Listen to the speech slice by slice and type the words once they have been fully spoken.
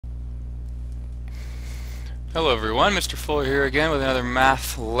Hello everyone, Mr. Fuller here again with another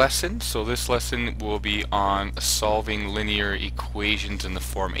math lesson. So this lesson will be on solving linear equations in the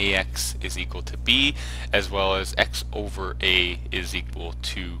form ax is equal to b, as well as x over a is equal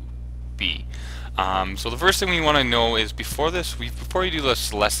to b. So the first thing we want to know is before you do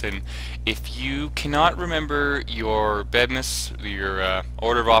this lesson, if you cannot remember your BEDMAS, your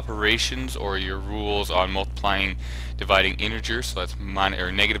order of operations, or your rules on multiplying, dividing integers, so that's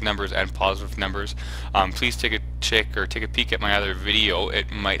negative numbers and positive numbers, please take a check or take a peek at my other video.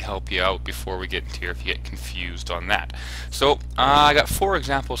 It might help you out before we get into here if you get confused on that. So I got 4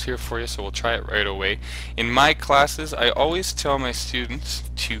 examples here for you, so we'll try it right away. In my classes, I always tell my students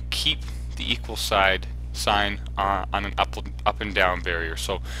to keep the equal sign on an up and down barrier.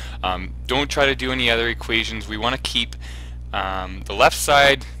 So don't try to do any other equations. We want to keep the left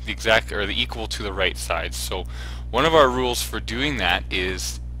side the equal to the right side. So one of our rules for doing that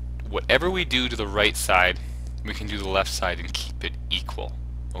is whatever we do to the right side, we can do the left side and keep it equal.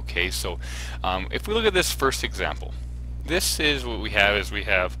 Okay, so if we look at this first example, this is what we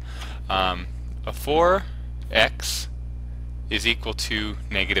have a 4x is equal to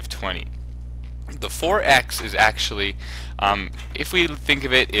negative 20. The 4x is actually, if we think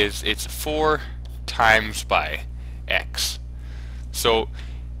of it, it's 4 times by x. So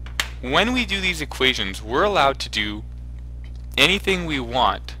when we do these equations, we're allowed to do anything we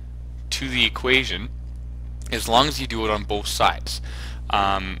want to the equation as long as you do it on both sides.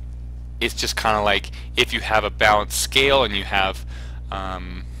 It's just kind of like if you have a balanced scale and you have,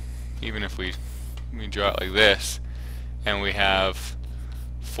 even if we draw it like this, and we have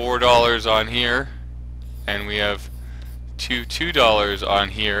 $4 on here and we have $2 on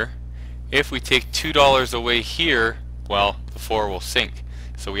here, if we take $2 away here, well, the 4 will sink.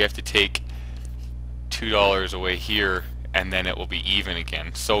 So we have to take $2 away here and then it will be even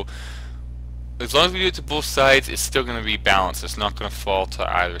again. So as long as we do it to both sides, it's still going to be balanced. It's not going to fall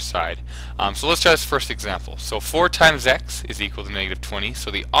to either side. So let's try this first example. So 4 times x is equal to negative 20.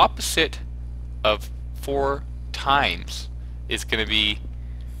 So the opposite of 4 times is going to be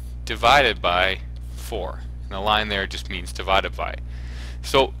divided by 4. And the line there just means divided by.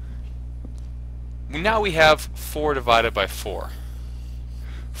 So now we have 4 divided by 4.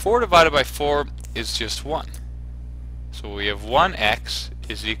 4 divided by 4 is just 1. So we have 1x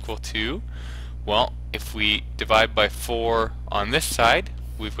is equal to, well, if we divide by 4 on this side,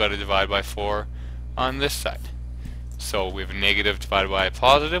 we've got to divide by 4 on this side. So we have a negative divided by a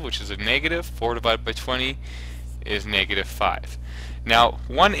positive, which is a negative. 4 divided by 20 is negative 5. Now,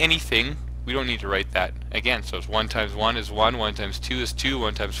 1 anything, we don't need to write that again. So it's 1 times 1 is 1, 1 times 2 is 2,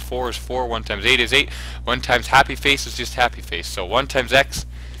 1 times 4 is 4, 1 times 8 is 8, 1 times happy face is just happy face. So 1 times x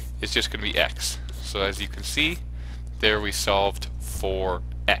is just going to be x. So as you can see, there we solved for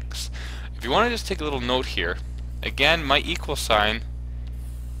x. If you want to just take a little note here, again, my equal sign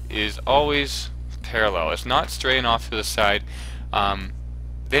is always parallel. It's not straying off to the side. Then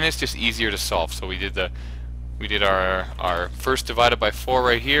it's just easier to solve. So we did our first divided by 4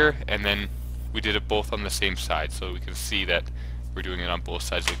 right here, and then we did it both on the same side, so we can see that we're doing it on both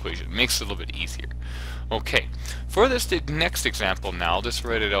sides of the equation. It makes it a little bit easier. Okay, for this next example now, I'll just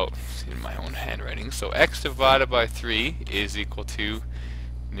write it out in my own handwriting. So x divided by 3 is equal to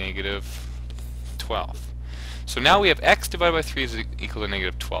negative 12. So now we have x divided by 3 is equal to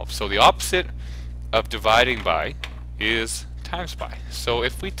negative 12. So the opposite of dividing by is times by. So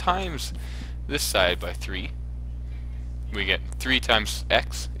if we times this side by 3, we get 3 times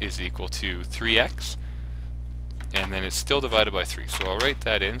x is equal to 3x, and then it's still divided by 3. So I'll write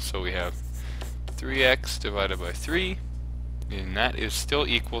that in. So we have 3x divided by 3, and that is still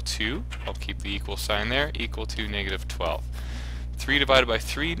equal to, I'll keep the equal sign there, equal to negative 12. 3 divided by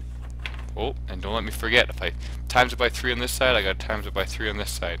 3, oh, and don't let me forget, if I times it by 3 on this side, I got to times it by 3 on this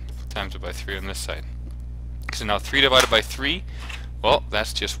side, times it by 3 on this side. So now 3 divided by 3, well,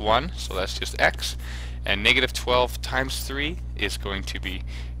 that's just 1, so that's just x. And negative 12 times 3 is going to be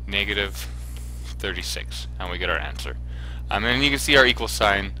negative 36. And we get our answer. And you can see our equal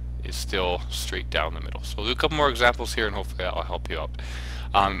sign is still straight down the middle. So we'll do a couple more examples here and hopefully that will help you out.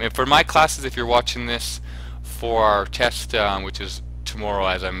 And for my classes, if you're watching this for our test, which is tomorrow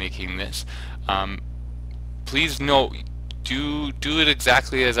as I'm making this, please note, do it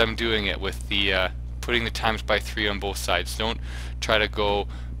exactly as I'm doing it with the putting the times by 3 on both sides. Don't try to go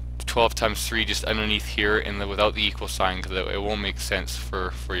 12 times 3 just underneath here and without the equal sign, because it won't make sense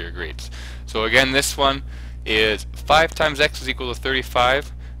for your grades. So again, this one is 5 times x is equal to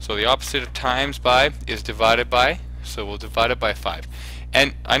 35. So the opposite of times by is divided by. So we'll divide it by 5.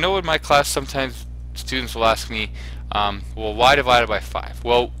 And I know in my class sometimes students will ask me, well, why divided by 5?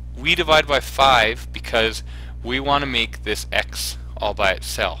 Well, we divide by 5 because we want to make this x all by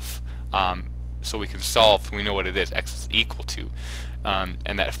itself. So we can solve, we know what it is, x is equal to.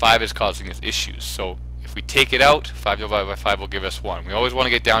 And that 5 is causing us issues. So if we take it out, 5 divided by 5 will give us 1. We always want to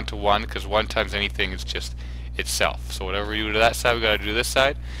get down to 1 because 1 times anything is just itself. So whatever we do to that side, we've got to do to this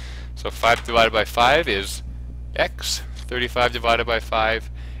side. So 5 divided by 5 is x. 35 divided by 5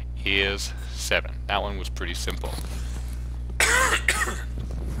 is 7. That one was pretty simple.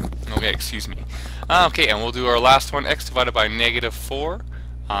 Okay, excuse me. Okay, and we'll do our last one. X divided by negative 4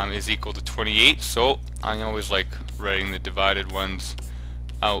 is equal to 28. So I always like writing the divided ones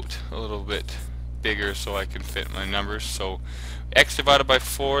out a little bit bigger so I can fit my numbers. So x divided by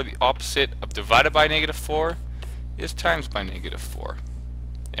 4, the opposite of divided by negative 4, is times by negative 4.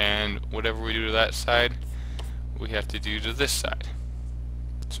 And whatever we do to that side, we have to do to this side.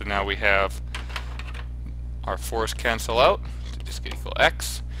 So now we have our 4's cancel out to just get equal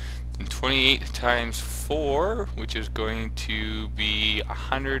x. And 28 times 4, which is going to be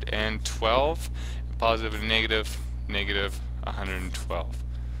 112. Positive and negative, negative 112.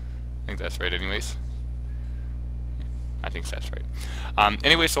 I think that's right anyways. I think that's right.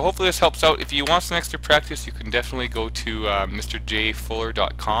 Anyway, so hopefully this helps out. If you want some extra practice, you can definitely go to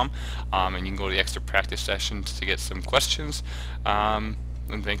mrjfuller.com and you can go to the extra practice sessions to get some questions. And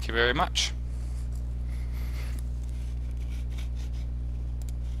thank you very much.